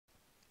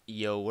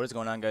Yo, what is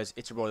going on, guys?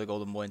 It's your boy the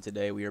Golden Boy, and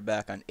today we are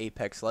back on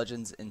Apex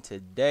Legends. And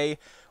today,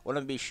 what I'm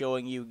going to be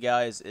showing you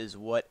guys is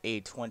what a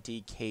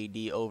 20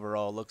 KD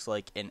overall looks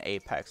like in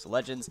Apex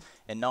Legends.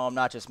 And no, I'm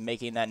not just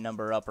making that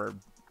number up or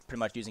pretty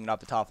much using it off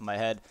the top of my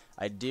head.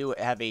 I do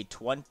have a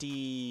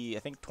 20, I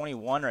think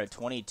 21 or a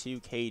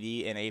 22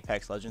 KD in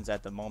Apex Legends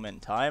at the moment in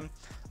time.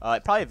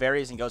 It probably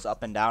varies and goes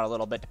up and down a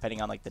little bit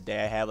depending on like the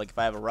day I have. Like if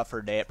I have a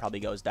rougher day, it probably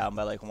goes down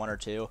by like 1 or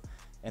 2.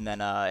 And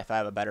then if I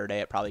have a better day,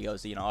 it probably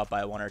goes, up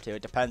by 1 or 2.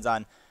 It depends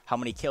on how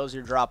many kills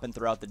you're dropping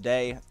throughout the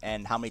day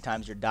and how many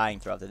times you're dying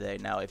throughout the day.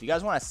 Now, if you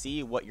guys want to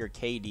see what your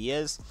KD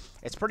is,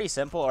 it's pretty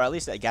simple, or at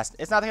least I guess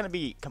it's not going to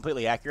be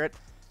completely accurate,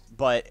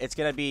 but it's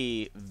going to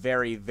be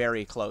very,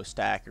 very close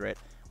to accurate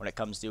when it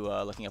comes to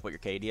looking up what your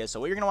KD is.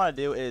 So what you're going to want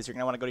to do is you're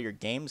going to want to go to your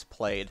games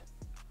played,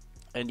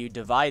 and you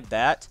divide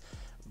that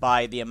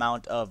by the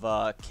amount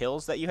of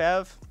kills that you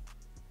have,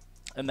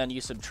 and then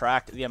you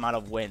subtract the amount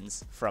of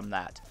wins from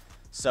that.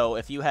 So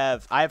if you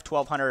have, I have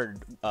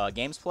 1,200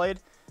 games played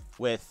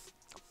with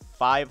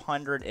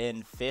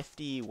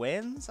 550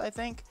 wins, I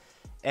think.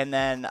 And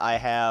then I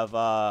have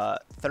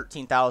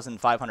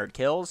 13,500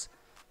 kills.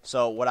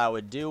 So what I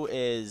would do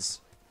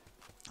is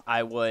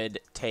I would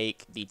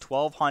take the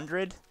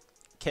 1,200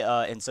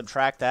 and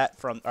subtract that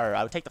from, or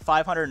I would take the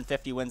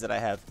 550 wins that I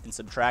have and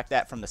subtract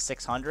that from the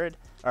 600,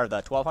 or the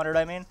 1,200,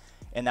 I mean.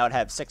 And that would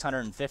have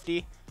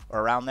 650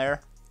 or around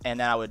there. And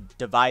then I would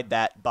divide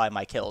that by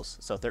my kills,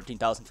 so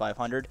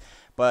 13,500.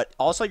 But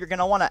also, you're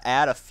gonna want to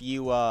add a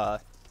few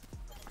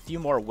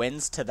more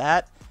wins to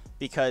that,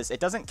 because it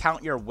doesn't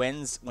count your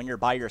wins when you're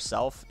by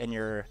yourself and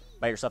you're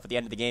by yourself at the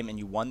end of the game and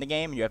you won the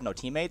game and you have no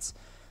teammates.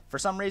 For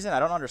some reason, I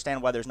don't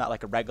understand why there's not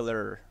like a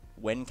regular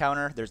win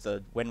counter. There's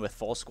the win with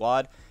full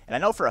squad, and I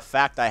know for a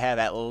fact I have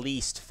at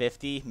least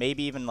 50,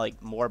 maybe even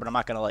like more, but I'm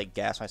not gonna like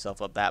gas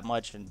myself up that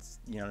much and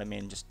you know what I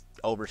mean, just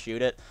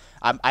overshoot it.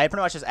 I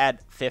pretty much just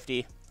add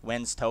 50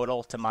 wins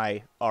total to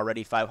my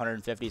already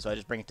 550, so I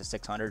just bring it to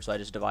 600, so I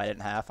just divide it in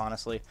half,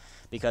 honestly,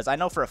 because I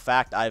know for a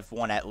fact I've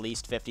won at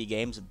least 50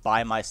 games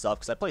by myself,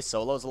 because I play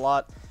solos a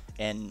lot,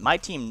 and my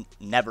team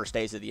never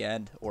stays at the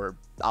end, or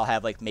I'll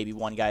have like maybe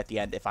one guy at the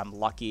end if I'm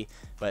lucky,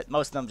 but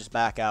most of them just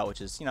back out,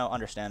 which is,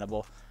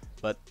 understandable.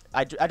 But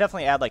I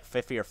definitely add like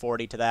 50 or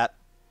 40 to that,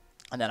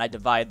 and then I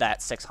divide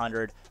that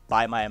 600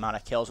 by my amount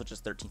of kills, which is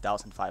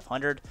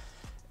 13,500,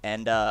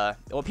 and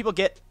what people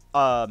get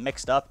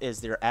mixed up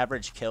is their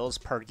average kills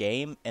per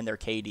game and their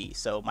KD.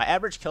 So my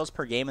average kills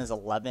per game is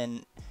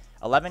 11.2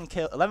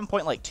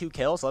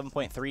 kills,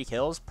 11.3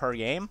 kills per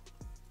game.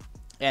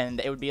 And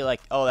it would be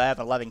like, oh, I have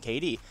 11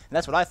 KD. And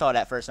that's what I thought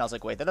at first. And I was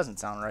like, wait, that doesn't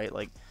sound right.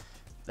 Like,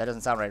 that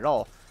doesn't sound right at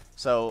all.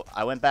 So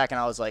I went back and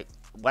I was like,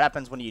 what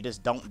happens when you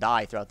just don't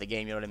die throughout the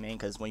game? You know what I mean?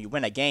 Because when you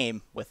win a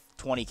game with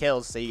 20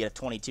 kills, say you get a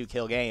 22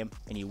 kill game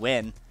and you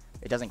win,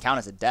 it doesn't count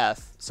as a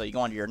death. So you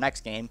go on to your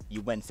next game,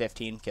 you win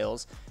 15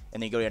 kills,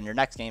 and then you go on your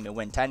next game and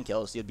win 10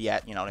 kills. You'd be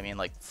at,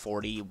 like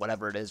 40,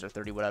 whatever it is, or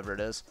 30, whatever it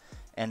is.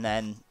 And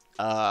then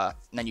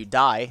you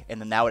die,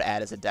 and then that would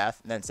add as a death.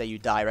 And then say you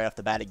die right off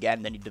the bat again,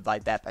 and then you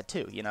divide that by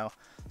 2,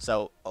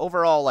 So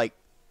overall, it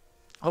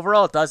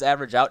does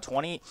average out.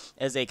 20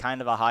 is a kind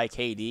of a high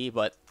KD,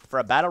 but for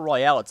a Battle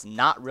Royale, it's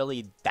not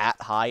really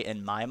that high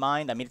in my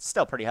mind. I mean, it's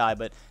still pretty high,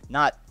 but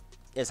not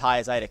as high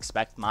as I'd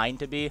expect mine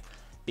to be.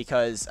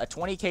 Because a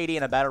 20 KD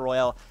in a Battle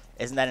Royale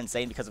isn't that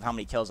insane because of how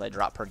many kills I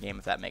drop per game,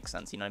 if that makes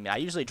sense. You know what I mean? I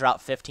usually drop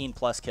 15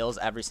 plus kills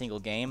every single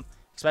game,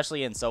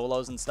 especially in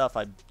solos and stuff.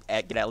 I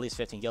get at least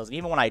 15 kills. And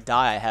even when I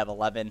die, I have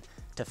 11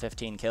 to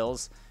 15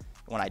 kills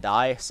when I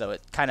die. So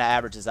it kind of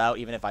averages out,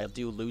 even if I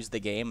do lose the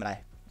game and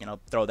I,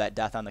 throw that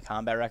death on the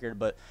combat record.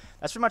 But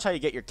that's pretty much how you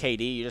get your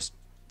KD.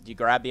 You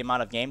grab the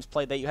amount of games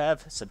played that you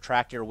have,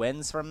 subtract your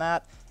wins from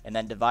that, and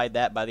then divide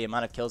that by the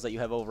amount of kills that you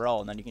have overall,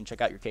 and then you can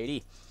check out your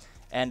KD.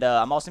 And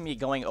I'm also going to be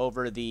going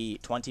over the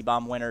 20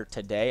 bomb winner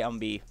today. I'm going to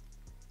be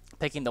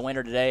picking the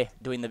winner today,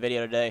 doing the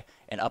video today,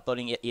 and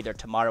uploading it either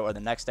tomorrow or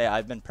the next day.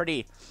 I've been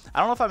I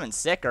don't know if I've been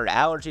sick or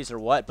allergies or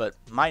what, but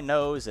my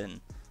nose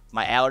and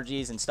my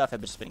allergies and stuff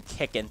have just been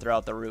kicking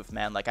throughout the roof,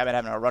 man. Like, I've been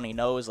having a runny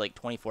nose like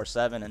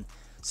 24/7 and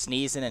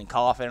sneezing and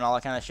coughing and all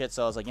that kind of shit.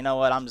 So I was like, you know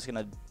what? I'm just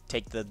going to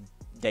take the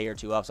day or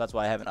two off. So that's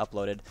why I haven't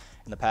uploaded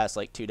in the past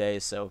like 2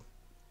 days. So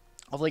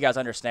hopefully you guys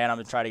understand. I'm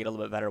going to try to get a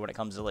little bit better when it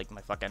comes to like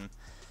my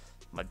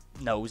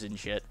nose and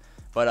shit.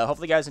 But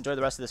hopefully you guys enjoy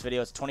the rest of this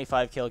video. It's a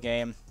 25 kill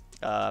game.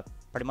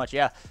 Pretty much,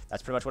 yeah,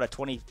 that's pretty much what a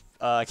 20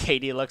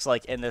 KD looks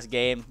like in this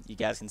game. You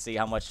guys can see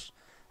how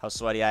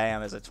sweaty I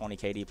am as a 20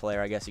 KD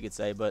player, I guess you could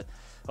say. But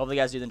hopefully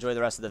you guys do enjoy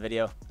the rest of the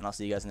video, and I'll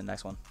see you guys in the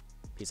next one.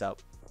 Peace out.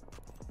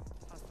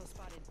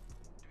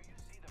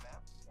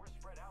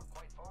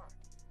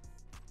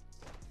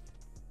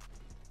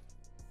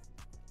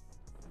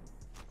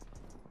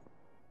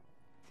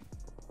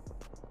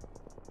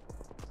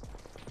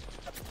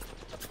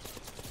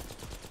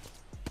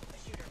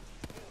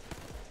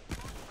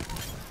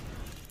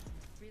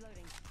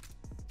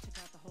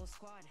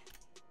 Squad.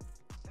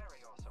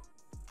 Very awesome.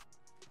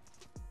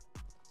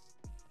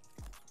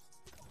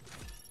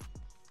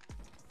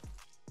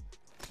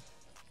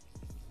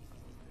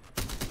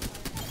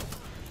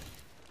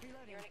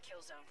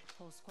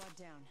 Whole squad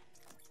down.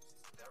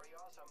 Very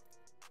awesome.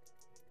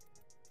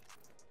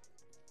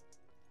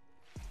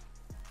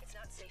 It's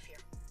not safe here.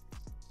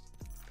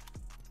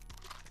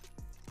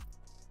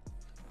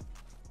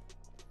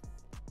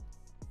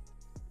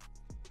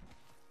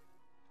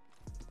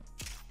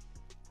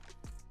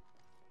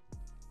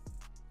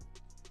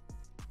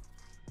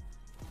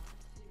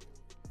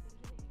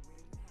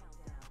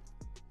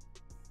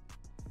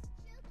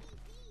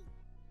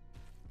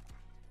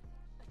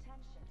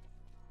 Attention.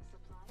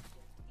 Supply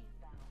ship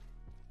inbound.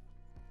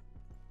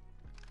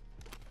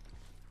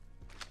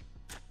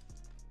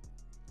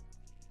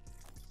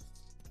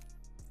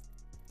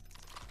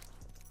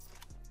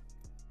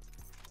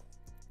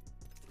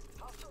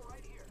 Hostile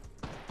right here.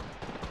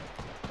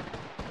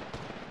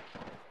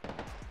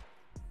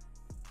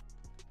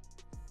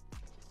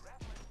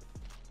 Grappling.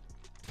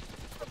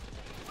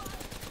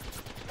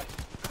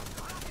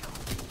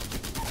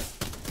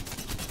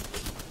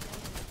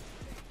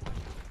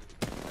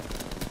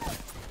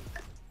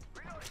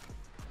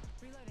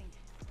 Reloading.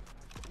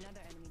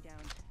 Another enemy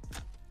down.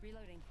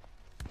 Reloading.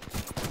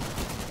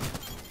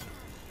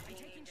 I'm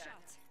taking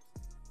shots.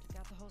 Took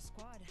out the whole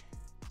squad.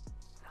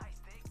 Nice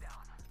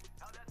takedown.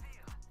 How'd that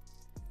feel?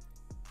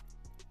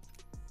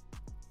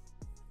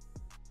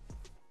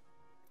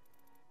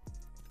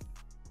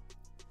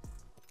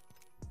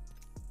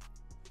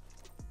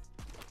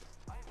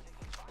 I am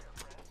taking fire,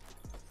 friend.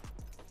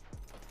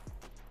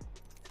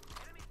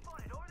 Enemy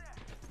spotted over there.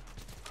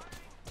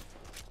 Firing.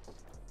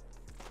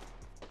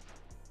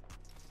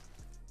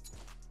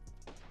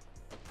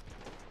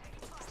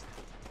 Taking fire.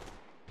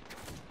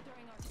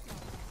 Throwing arc star.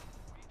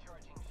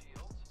 Recharging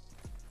shields.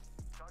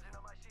 Charging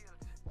on my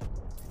shields.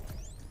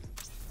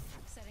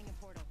 Setting a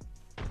portal.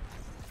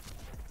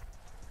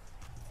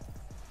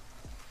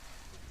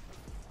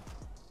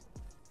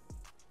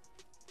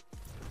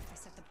 I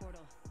set the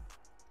portal.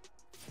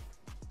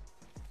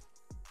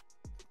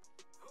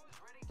 Who's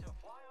ready to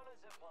fly on a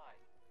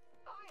zipline?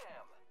 I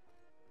am.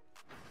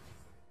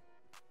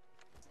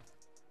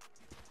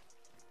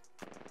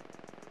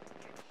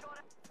 Get shot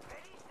at.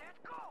 Ready, set,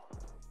 go.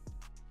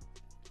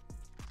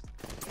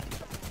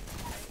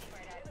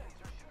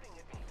 Enemies are shooting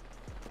at me.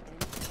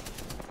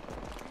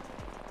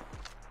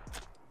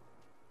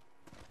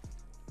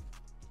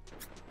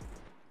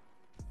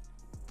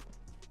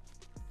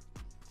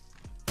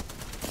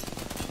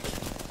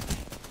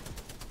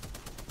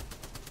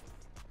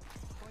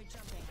 Void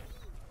jumping.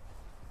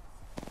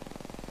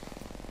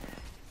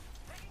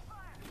 Taking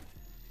fire.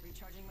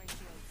 Recharging my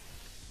shields.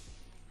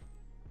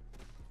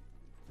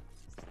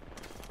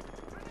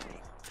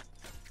 Grenade.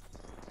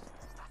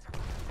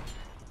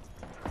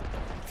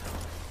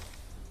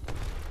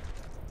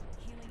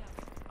 Healing up.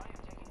 I am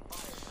taking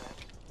fire, friend.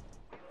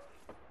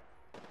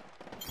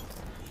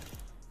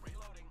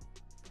 Reloading.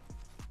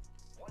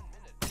 1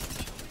 minute.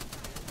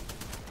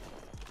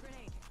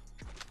 Grenade.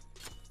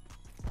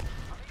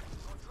 I'm in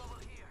for trouble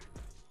here.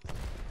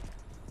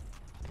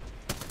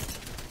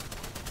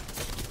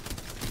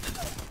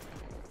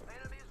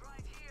 Enemies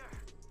right here.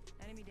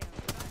 Enemy down.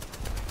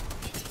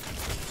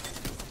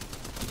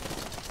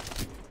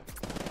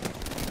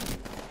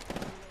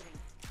 Reloading.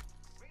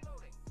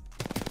 Reloading.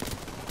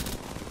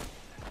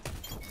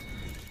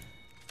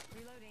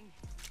 Reloading.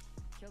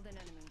 Killed an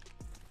enemy.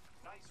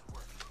 Nice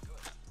work.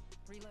 Good.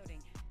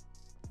 Reloading.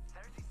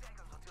 30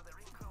 seconds until the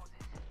ring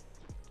closes.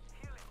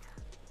 Healing.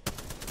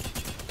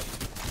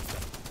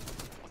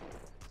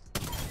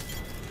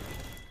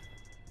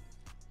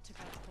 Took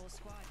out the whole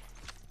squad.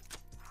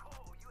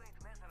 Oh, you ain't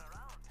messing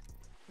around.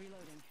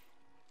 Reloading.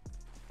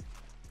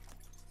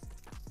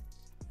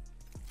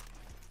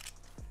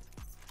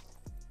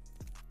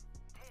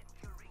 Ten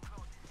till ring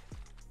closes.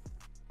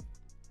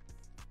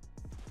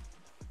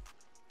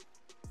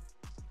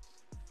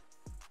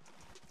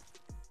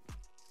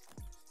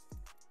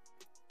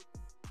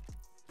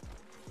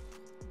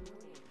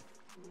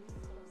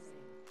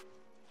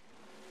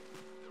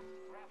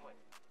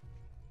 Grappling.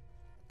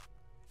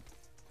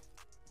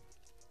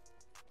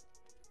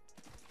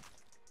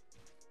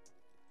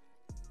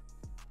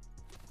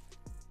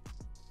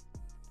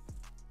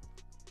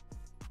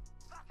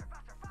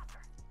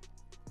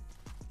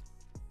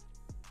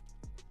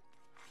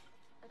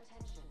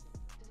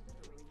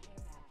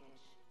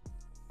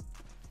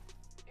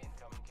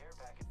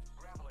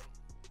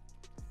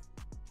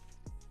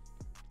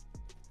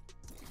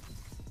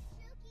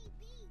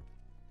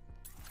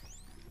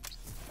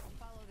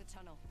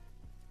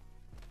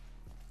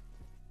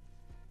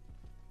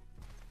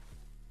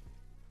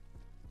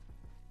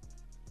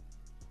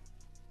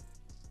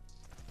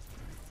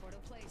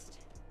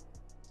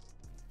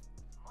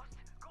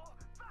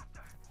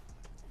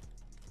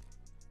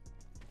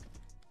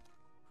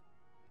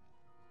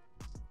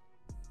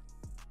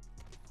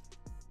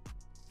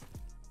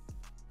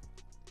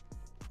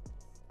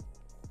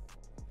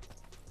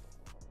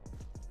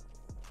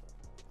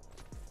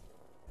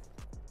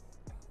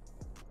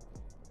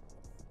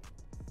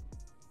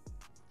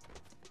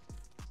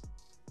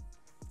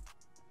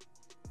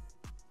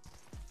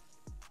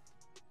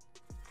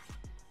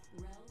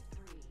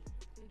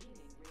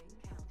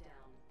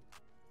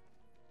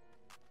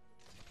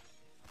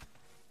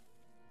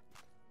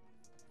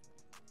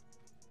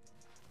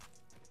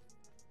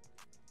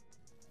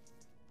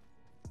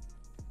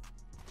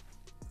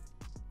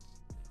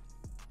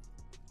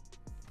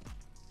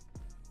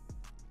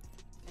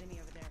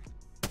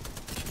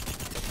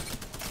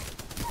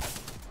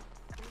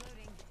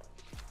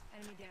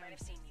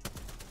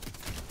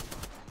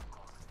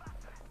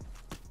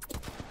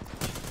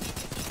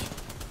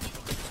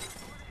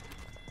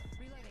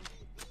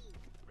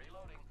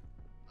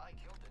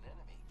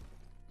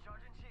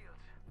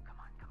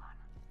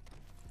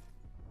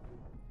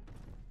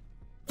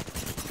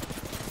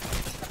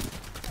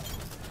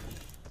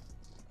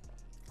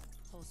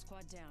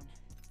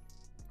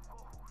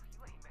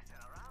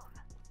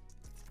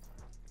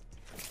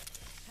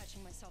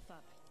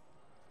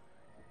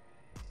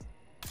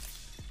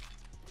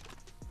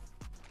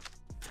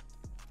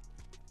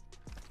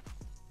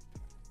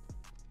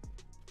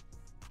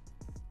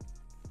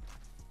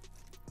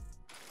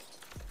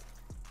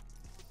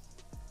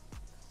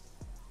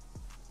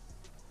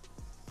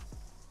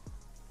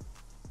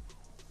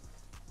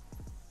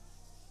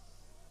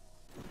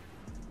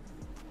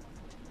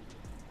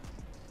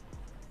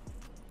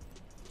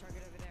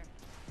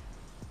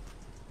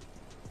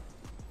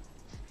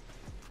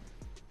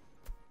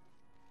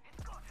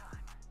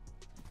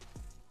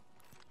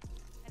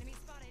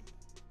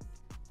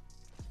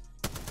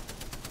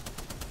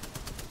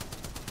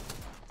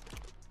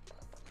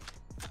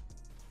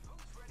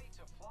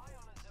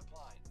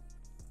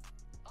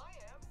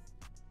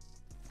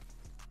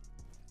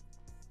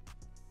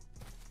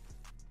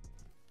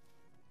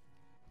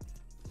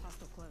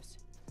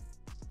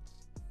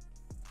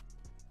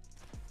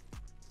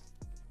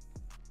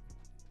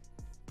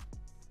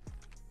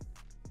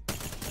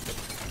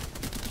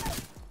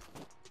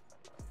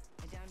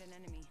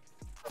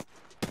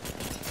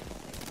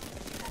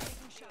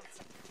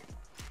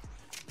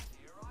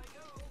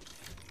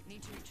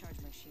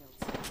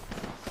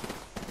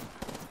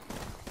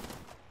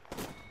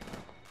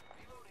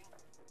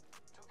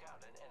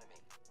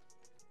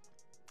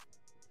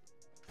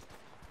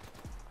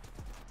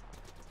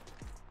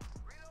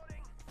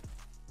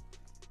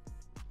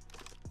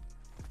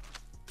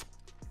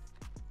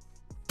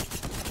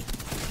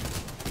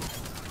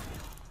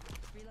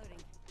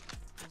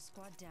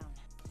 down.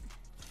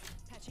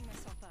 Patching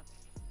myself up.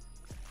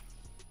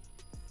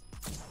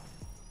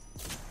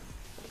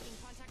 Making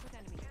contact with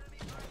enemy.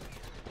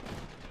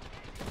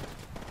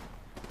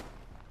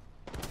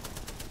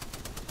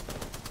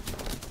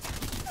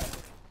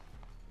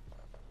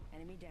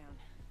 Enemy down.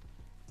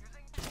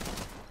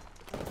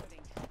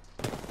 Reloading.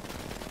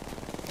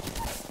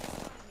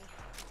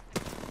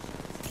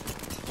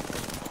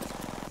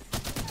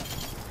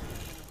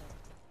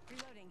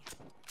 Reloading.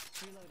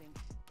 Reloading.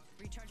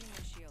 Recharging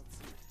my shields.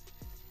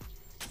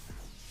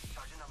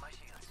 Charging on my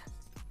shields.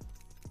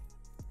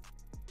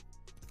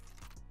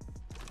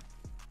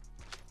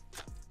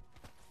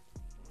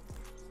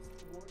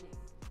 Warning.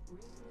 Ring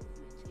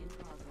movement in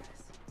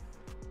progress.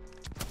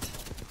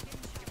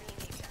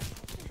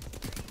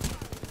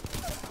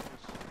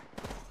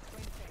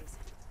 Wait phase.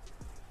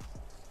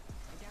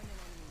 I downed an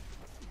enemy.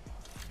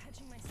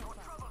 Patching myself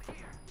up. Trouble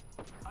here.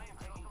 I am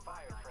taking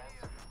fire,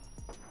 friends.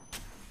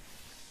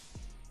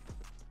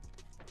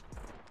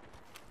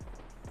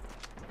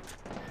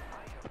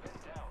 I have been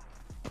down.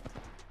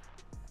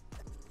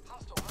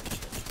 Hostile right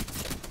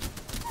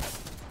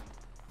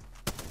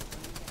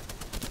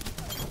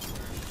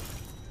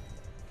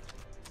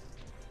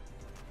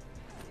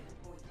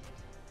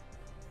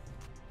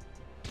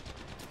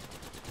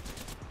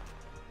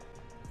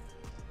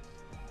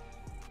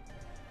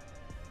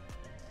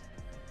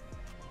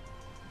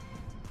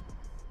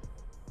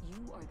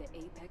You are the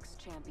Apex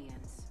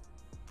champions.